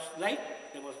announced late.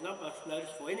 There was not much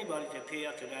notice for anybody to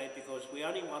appear today because we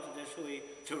only wanted this hui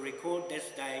to record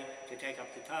this day to take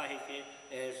up the taheke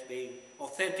as being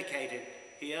authenticated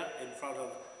here in front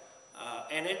of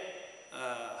Annette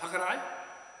Hakarai.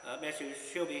 Matthew,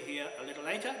 she'll be here a little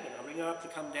later, but I'll bring her up to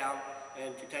come down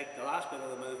and to take the last bit of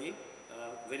the movie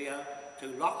video to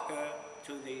lock her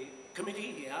to the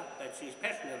committee here that she's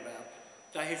passionate about.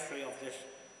 The history of this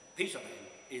piece of land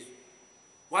is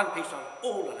one piece of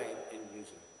all the land in New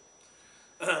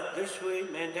Zealand. This hui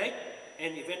mandate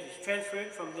and event is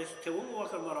transferred from this Te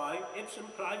Wungawaka Marae, Epsom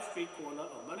Clyde Street corner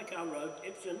of Manukau Road,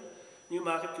 Epsom,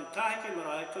 Newmarket to Taheke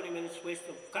Marae, 20 minutes west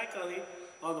of Kaikohe,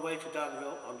 on the way to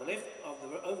Dargaville on the left of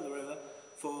over the river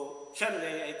for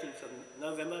Saturday 18th of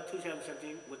November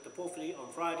 2017 with the porphyry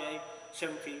on Friday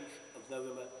 17th of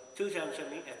November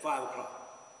 2017 at 5 o'clock.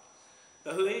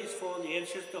 The hui is for the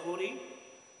ancestor Hori,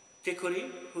 Te Kuri,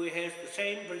 who has the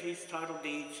same British title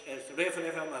deeds as the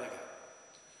Rewharewha Manukau.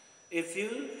 If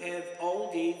you have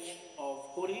old deeds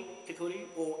of Hori, Te Kuri,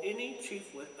 or any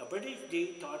chief with a British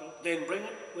deed title, then bring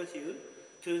it with you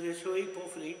to this hui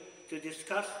porphyry to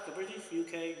discuss the British,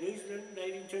 UK, New Zealand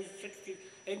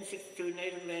 1862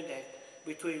 Native Land Act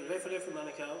between Rewharewha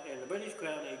Manukau and the British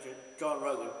Crown Agent John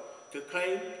Rogan to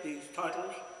claim these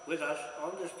titles with us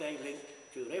on this day linked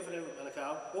to Rewharewha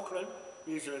Manukau, Auckland,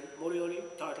 New Zealand, Moriori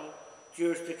title,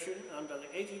 jurisdiction under the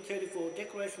 1834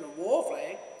 Declaration of War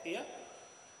flag here,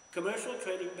 commercial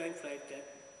trading bank flag that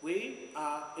we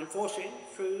are enforcing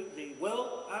through the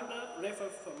will under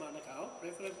Rewharewha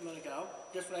Manukau,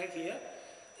 this flag here,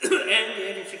 and the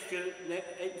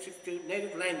 1862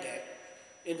 Native Land Act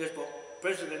in this book,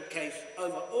 precedent case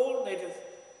over all native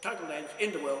title lands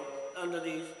in the world under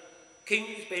these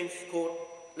King's Bench Court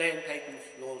land patents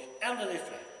laws under this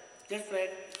flag. This flag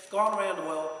has gone around the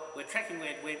world, we're tracking where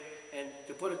it went, and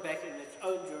to put it back in its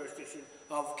own jurisdiction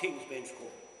of King's Bench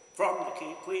Court, from the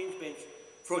Queen's Bench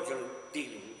fraudulent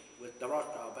dealings with the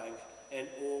Rothschild banks and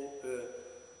all her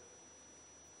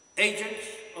agents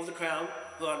of the Crown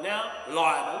who are now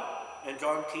liable, and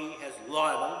John Key has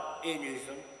liable in New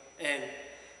Zealand, and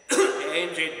the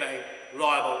NZ Bank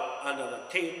liable under the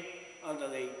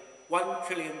 £1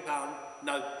 trillion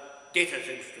note debtors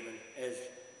instrument as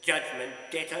judgment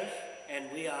debtors,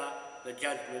 and we are the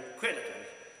judgment creditors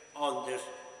on this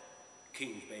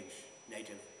King's Bench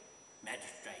Native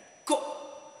Magistrate Court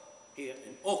here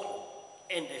in Auckland,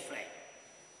 and this flag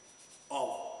of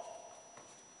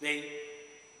the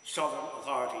sovereign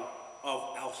authority of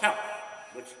ourselves,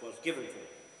 which was given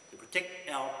to protect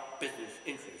our business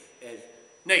interests as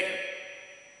native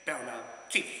paramount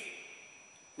chiefs.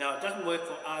 Now, it doesn't work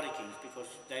for Arikis because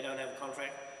they don't have a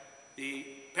contract. The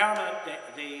paramount,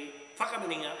 the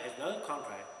whakamaninga has no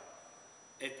contract.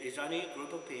 It is only a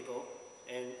group of people,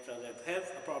 and so they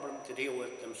have a problem to deal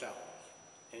with themselves.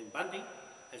 And Bundy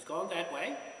has gone that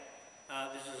way.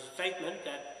 This is a statement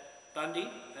that Bundy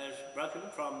has broken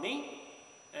from me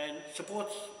and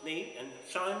supports me and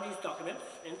signed these documents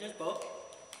in this book,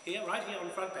 here, right here on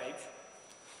the front page,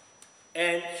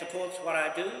 and supports what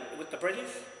I do with the British,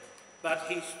 but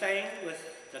he's staying with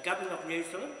the government of New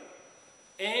Zealand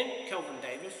and Kelvin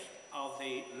Davis of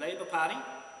the Labour Party.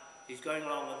 He's going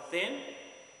along with them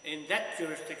in that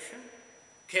jurisdiction,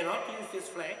 cannot use this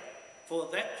flag for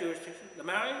that jurisdiction. The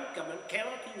Maori government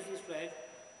cannot use this flag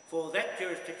for that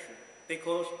jurisdiction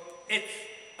because it's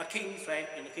a King's flag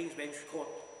in the King's Bench Court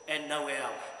and nowhere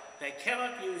else. They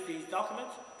cannot use these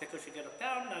documents because you get a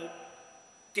pound note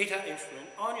debtor instrument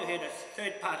on your head as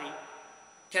third party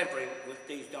tampering with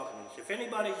these documents. If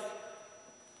anybody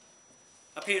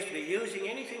appears to be using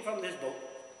anything from this book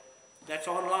that's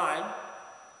online,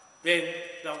 then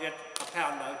they'll get a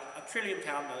pound note, a £1 trillion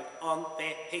note on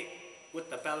their head with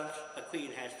the balance the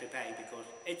Queen has to pay because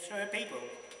it's her people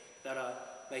that are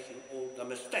making all the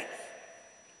mistakes.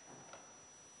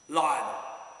 Liable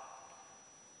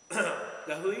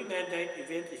the Hui mandate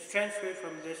event is transferred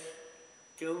from this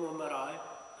Te Unga Marae,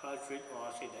 Clyde Street,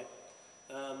 I see that.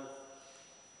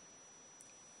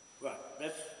 Right,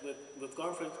 we've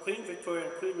gone through Queen Victoria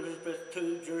and Queen Elizabeth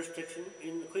II jurisdiction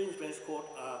in the Queen's Bench Court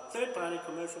are third-party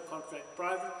commercial contract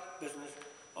private business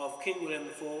of King William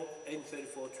IV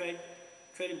 1834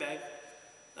 trading bank,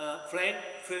 flag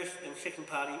first and second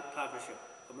party partnership,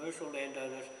 commercial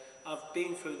landowners. I've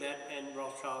been through that and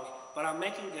Rothschilds, but I'm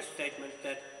making this statement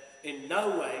that in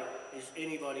no way is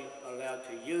anybody allowed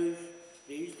to use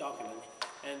these documents.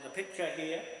 And the picture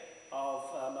here of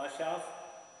myself,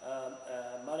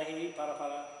 Manahi,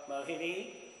 Parapara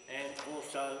Malhiri, and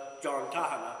also John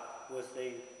Tahana with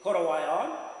the Korowai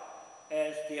on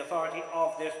as the authority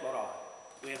of this marae.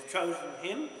 We have chosen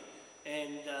him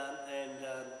and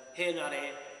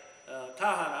Henare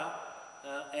Tahana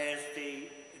as the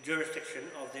jurisdiction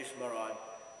of this marae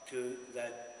to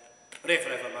that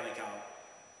Rewharewha Manukau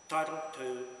title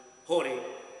to Hori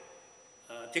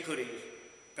Tikuri's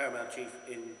Paramount Chief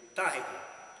in Tahiti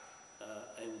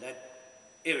in that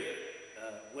area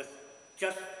with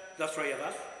just the three of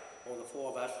us or the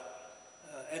four of us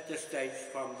at this stage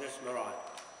from this marae.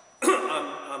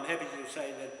 I'm happy to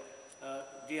say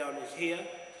that Dion is here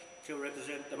to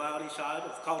represent the Māori side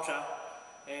of culture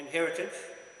and heritage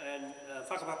and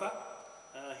whakapapa.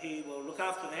 He will look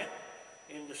after that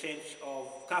in the sense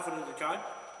of Kawhuru the Giant,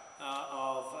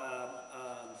 of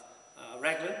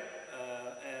Raglan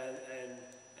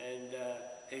and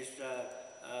his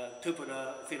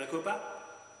Tupuna Whenakupa,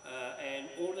 and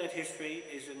all that history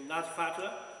is in Ngāti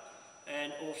Whātua,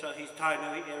 and also his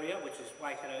Tainui area, which is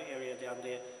Waikato area down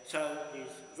there. So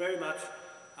he's very much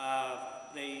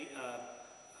the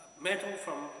mantle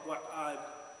from what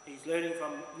he's learning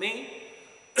from me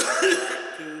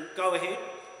to go ahead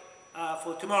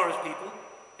for tomorrow's people,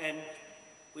 and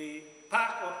we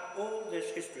part up all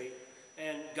this history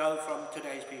and go from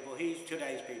today's people. He's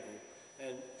today's people,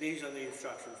 and these are the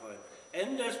instructions for him.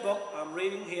 In this book I'm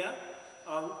reading here,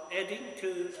 I'm adding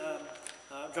to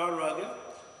John Rogan,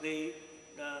 the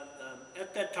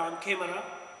at that time Kemara,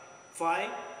 Whai,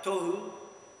 Tohu,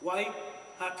 Wai,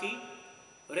 Haki,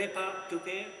 Repa,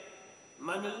 Tupe,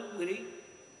 Manu, Wiri,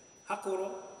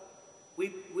 Hakoro,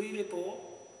 Wiripo,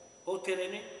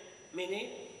 Hoterene, Mene,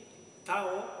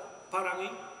 Tao, Parangi,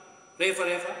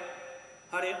 Rewharewha,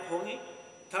 Hare Hongi,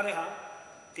 Tareha,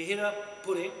 Tihira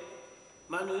Pure,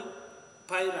 Manu,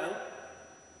 Pairau,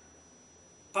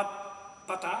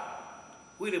 Pata,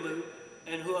 Wirimu,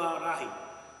 and Huarahi.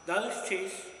 Those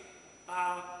chiefs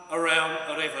are around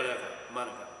Rewharewha,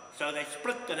 Manukau. So they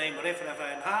split the name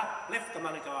Rewharewha in half, left the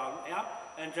Manukau out,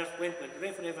 and just went with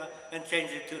Rewharewha and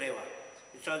changed it to Rewa.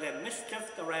 So they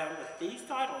mischieved around with these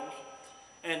titles,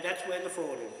 and that's where the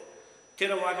fraud is.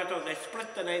 Tira Waikato, they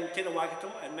split the name Tira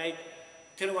Waikato and made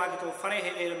Tira Waikato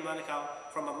Wharehere Manukau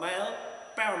from a male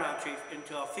paramount chief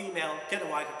into a female Tira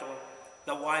Waikato,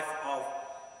 the wife of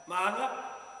Maanga,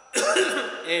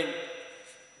 and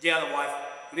the other wife,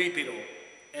 Ripiro.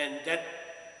 And that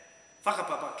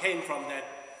whakapapa came from that,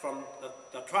 from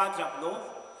the tribes up north,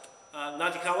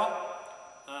 Ngāti Kawa,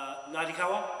 Ngāti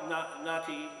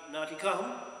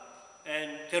Kahu,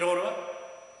 and Te Rora,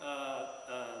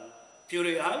 Te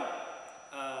Uriau,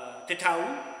 Te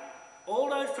Tau. All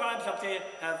those tribes up there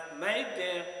have made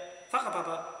their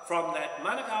whakapapa from that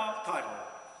Manukau title.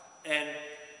 And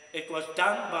it was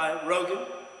done by Rogan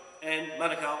and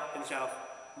Manukau himself,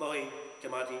 Mohi Te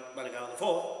Mati Manukau IV.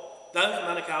 Those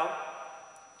Manukau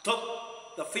took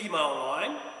the female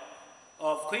line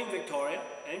of Queen Victoria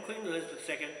and Queen Elizabeth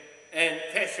II and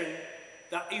fashioned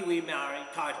the iwi Maori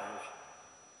titles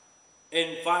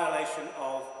in violation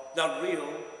of the real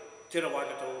Tira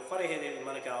Waikato Wharehere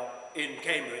Manukau in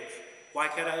Cambridge,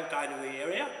 Waikato, Tainui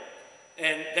area,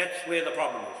 and that's where the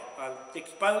problem is. I've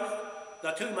exposed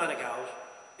the two Manukau's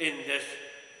in this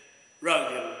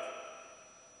Rogan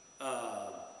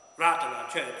Ratana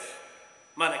Church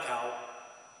Manukau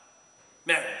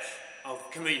marriage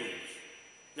of convenience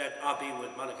that I've been with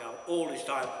Manukau all this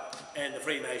time, and the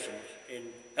Freemasons in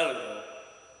Helensville,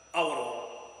 Awaroa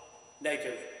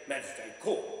Native Magistrate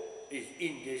Court is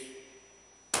in this.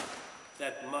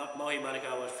 That Mohi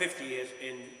Manukau was 50 years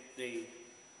in the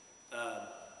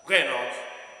Grand Lodge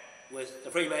with the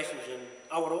Freemasons in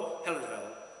Awaroa,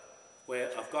 Helensville,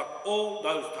 where I've got all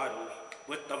those titles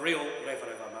with the real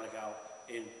Rewharewha Manukau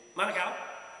in Manukau,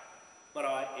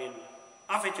 Marae in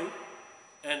Awhitu,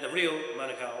 and the real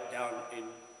Manukau down in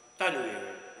Tainui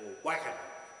area, or Waikato,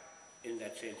 in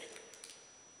that sense.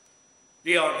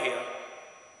 Leon here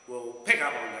will pick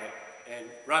up on that and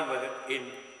run with it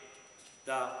in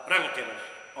the rangatiras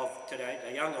of today.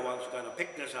 The younger ones are going to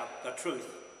pick this up, the truth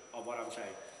of what I'm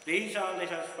saying. These are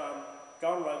letters from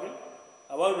John Rogan.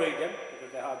 I won't read them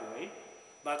because they're hard to read,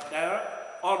 but they're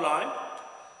online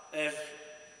as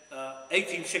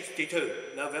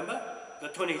 1862, November the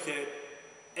 23rd,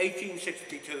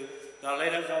 1862, the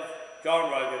letters of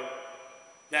John Rogan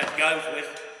that goes with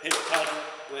his title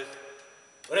with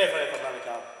Rewharewha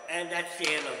Manukau, and that's the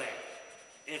end of that.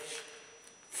 It's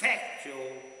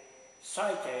factual,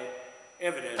 cited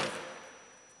evidence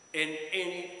in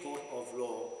any court of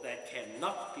law that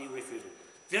cannot be refuted.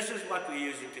 This is what we're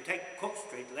using to take Cook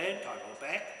Street land title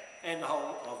back and the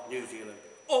whole of New Zealand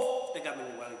off the government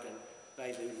of Wellington.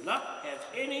 They do not have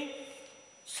any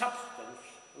substance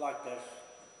like this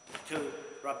to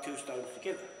rub two stones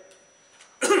together.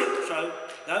 So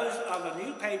those are the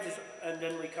new pages, and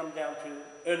then we come down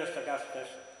to Ernest Augustus,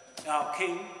 our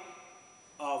king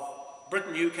of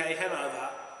Britain, UK, Hanover,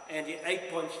 and the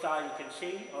 8-point star you can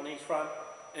see on his front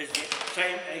is the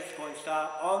same 8-point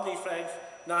star on these flags.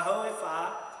 Nahoe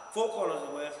wha, 4 corners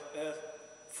of the earth,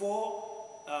 4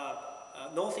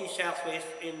 northeast, southwest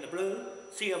in the blue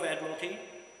Sea of Admiralty,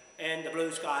 and the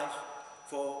blue skies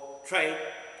for trade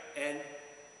and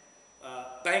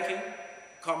banking,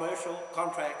 commercial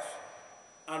contracts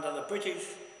under the British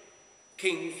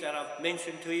kings that I've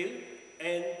mentioned to you,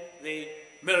 and the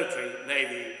military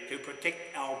navy to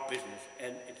protect our business,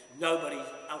 and it's nobody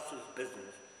else's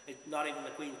business. It's not even the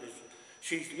Queen's business.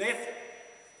 She's left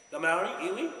the Maori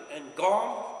iwi and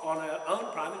gone on her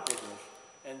own private business,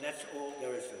 and that's all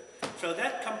there is to it. So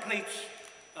that completes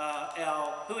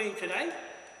our hui today,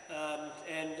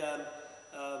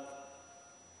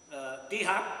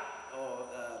 Dihak, or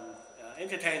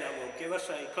entertainer, will give us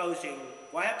a closing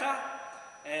waiata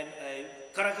and a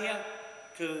karakia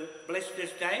to bless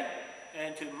this day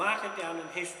and to mark it down in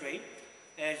history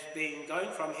as being going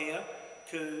from here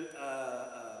to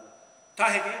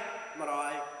Taheke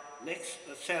Marae next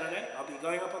Saturday. I'll be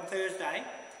going up on Thursday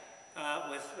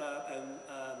with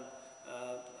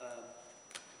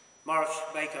Morris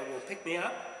Baker will pick me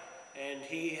up, and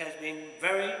he has been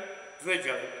very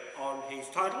vigilant on his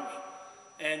titles,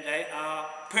 and they are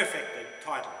perfected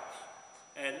titles.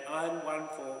 And I'm one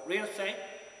for real estate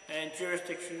and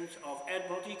jurisdictions of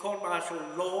admiralty, court-martial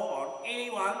law on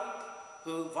anyone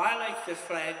who violates this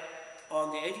flag on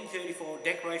the 1834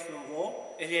 Declaration of War.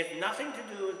 It has nothing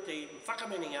to do with the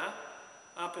whakamininga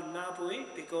up in Ngāpui,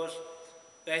 because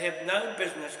they have no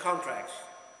business contracts.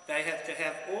 They have to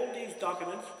have all these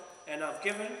documents, and I've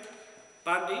given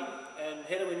Bundy and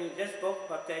Hedawini this book,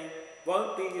 but they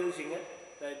won't be using it.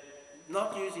 They're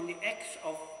not using the X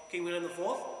of King William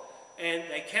IV, and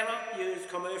they cannot use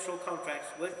commercial contracts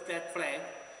with that flag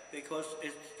because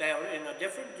they are in a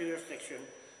different jurisdiction,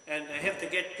 and they have to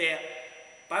get there.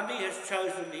 Bundy has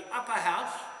chosen the upper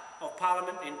house of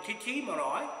Parliament in Titi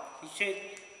Marae. He said,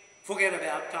 forget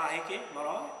about Taheke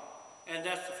Marae, and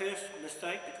that's the first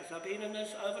mistake, because I've been in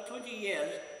this over 20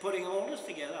 years, putting all this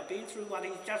together. I've been through what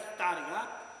he's just starting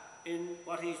up in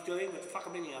what he's doing with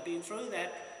whakamininga. I've been through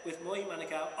that with Moi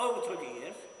Manukau over 20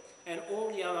 years, and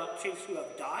all the other chiefs who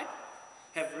have died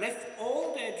have left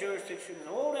all their jurisdictions,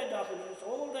 all their documents,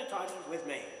 all their titles with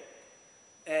me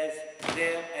as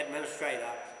their administrator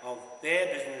of their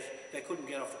business. They couldn't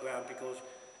get off the ground because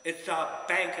it's our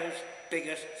banker's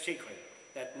biggest secret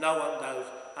that no one knows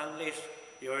unless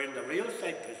you're in the real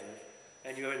estate business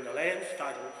and you're in the lands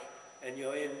titles and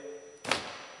you're in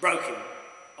broking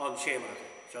on share market.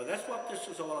 So that's what this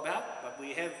is all about, but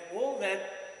we have all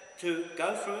that to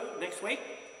go through next week,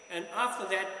 and after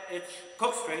that it's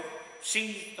Cook Street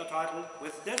seized the title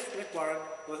with this writ warrant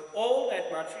with all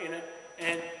that much in it,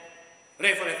 and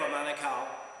Rewharewha Manukau.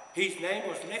 His name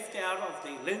was left out of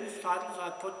the LINZ titles I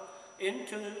put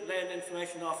into the Land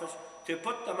Information Office to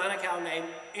put the Manukau name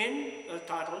in the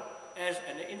title as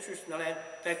an interest in the land.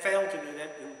 They failed to do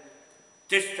that and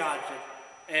discharged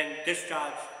it, and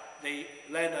discharged the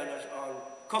landowners on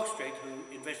Cook Street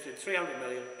who invested 300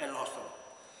 million and lost them.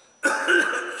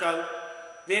 So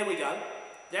there we go.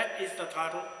 That is the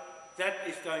title. That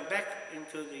is going back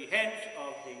into the hands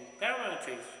of the paramount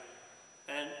chiefs.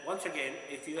 And once again,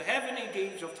 if you have any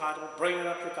deeds of title, bring it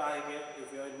up to Taheke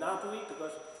if you're in Ngāpui,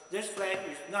 because this flag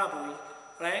is Ngāpui's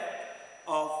flag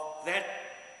of that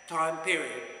time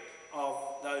period of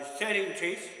those 13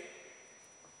 chiefs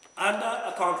under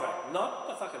a contract, not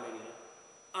the whakamininga,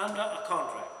 under a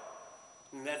contract.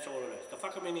 And that's all it is. The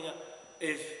whakamininga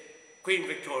is Queen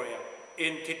Victoria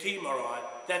in Te Tii Marae.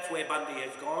 That's where Bundy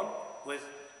has gone with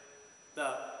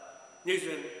the New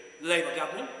Zealand Labour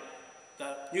government,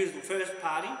 the New Zealand First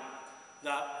Party,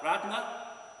 the Ratana,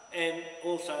 and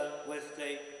also with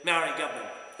the Maori government.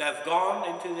 They've gone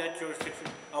into that jurisdiction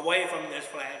away from this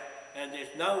flag, and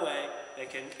there's no way they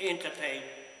can entertain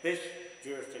this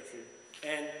jurisdiction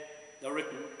and the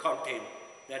written content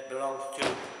that belongs to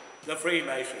the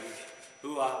Freemasons,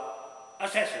 who are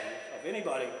assassins of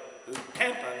anybody who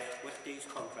tampers with these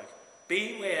contracts.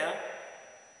 Beware,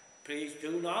 please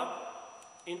do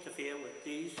not interfere with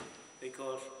these,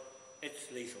 because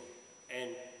it's lethal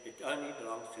and it only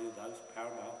belongs to those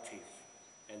paramount chiefs.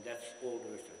 And that's all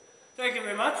there is to it. Thank you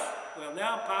very much. We'll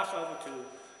now pass over to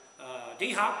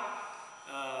D-Hub,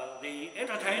 the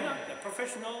entertainer, the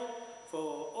professional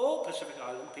for all Pacific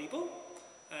Island people.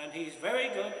 And he's very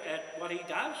good at what he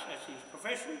does as his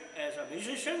profession as a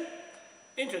musician,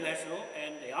 international,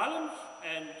 and the islands,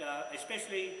 and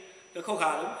especially the Cook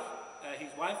Islands.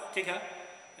 His wife, Tika,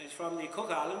 is from the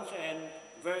Cook Islands and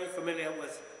very familiar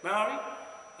with Maori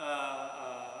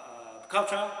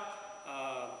culture,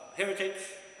 heritage,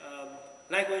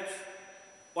 language,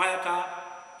 waiata,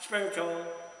 spiritual,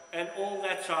 and all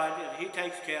that side. And he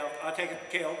takes care of, I take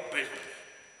care of business.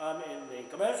 I'm in the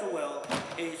commercial world,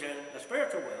 he's in the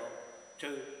spiritual world,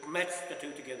 to match the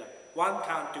two together. One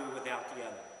can't do without the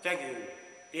other. Thank you.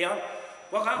 Dion,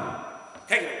 welcome.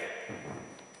 Take it away.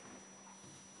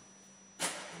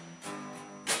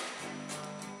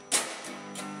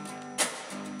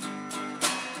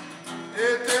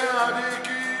 E te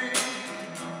ariki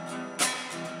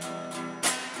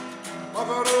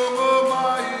Wakarongo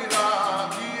maira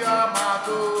ki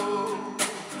amato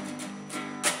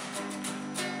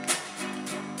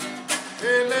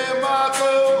Ele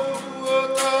mato o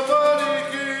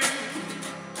tabariki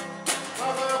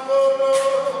Wakamono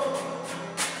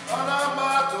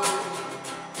anamato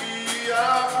ki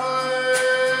afe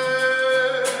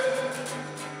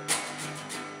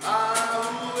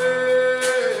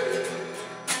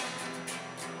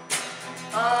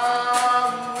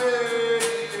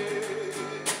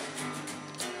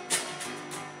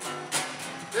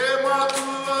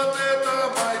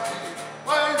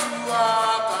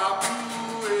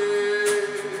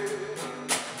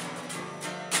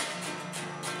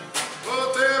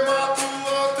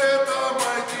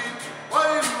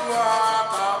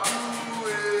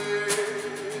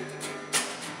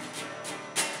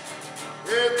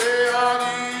Ete ani